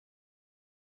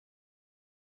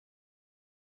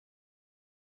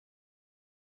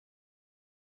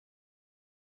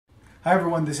Hi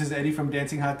everyone, this is Eddie from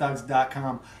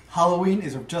DancingHotDogs.com. Halloween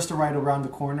is just right around the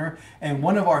corner, and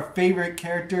one of our favorite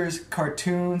characters,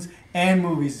 cartoons, and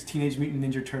movies is Teenage Mutant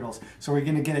Ninja Turtles. So we're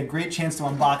going to get a great chance to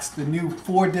unbox the new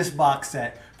 4-disc box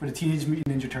set for the Teenage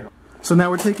Mutant Ninja Turtles. So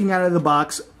now we're taking out of the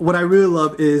box. What I really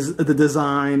love is the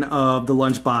design of the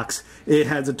lunchbox. It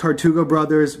has a Tortuga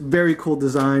Brothers, very cool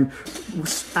design,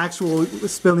 actual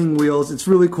spinning wheels. It's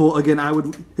really cool. Again,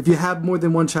 if you have more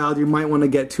than one child, you might want to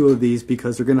get 2 of these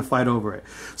because they're going to fight over it.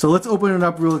 So let's open it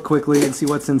up really quickly and see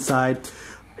what's inside.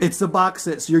 It's the box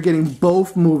set, so you're getting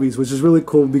both movies, which is really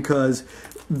cool because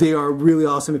they are really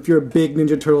awesome. If you're a big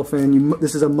Ninja Turtle fan,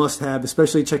 this is a must-have,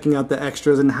 especially checking out the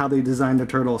extras and how they designed the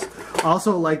turtles. I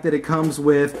also like that it comes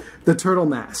with the turtle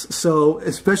mask. So,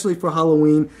 especially for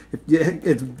Halloween,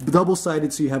 it's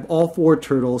double-sided, so you have all 4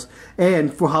 turtles.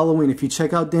 And for Halloween, if you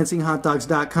check out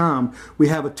DancingHotDogs.com, we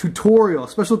have a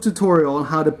special tutorial on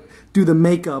how to do the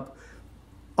makeup,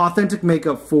 authentic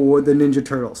makeup for the Ninja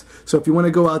Turtles. So if you want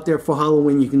to go out there for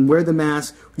Halloween, you can wear the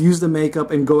mask, use the makeup,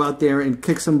 and go out there and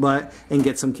kick some butt and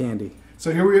get some candy.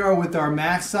 So here we are with our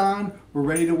masks on. We're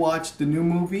ready to watch the new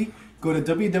movie. Go to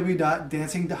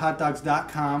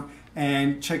www.DancingHotDogs.com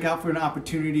and check out for an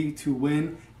opportunity to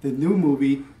win the new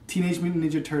movie, Teenage Mutant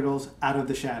Ninja Turtles Out of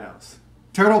the Shadows.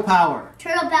 Turtle power!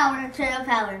 Turtle power, turtle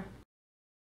power.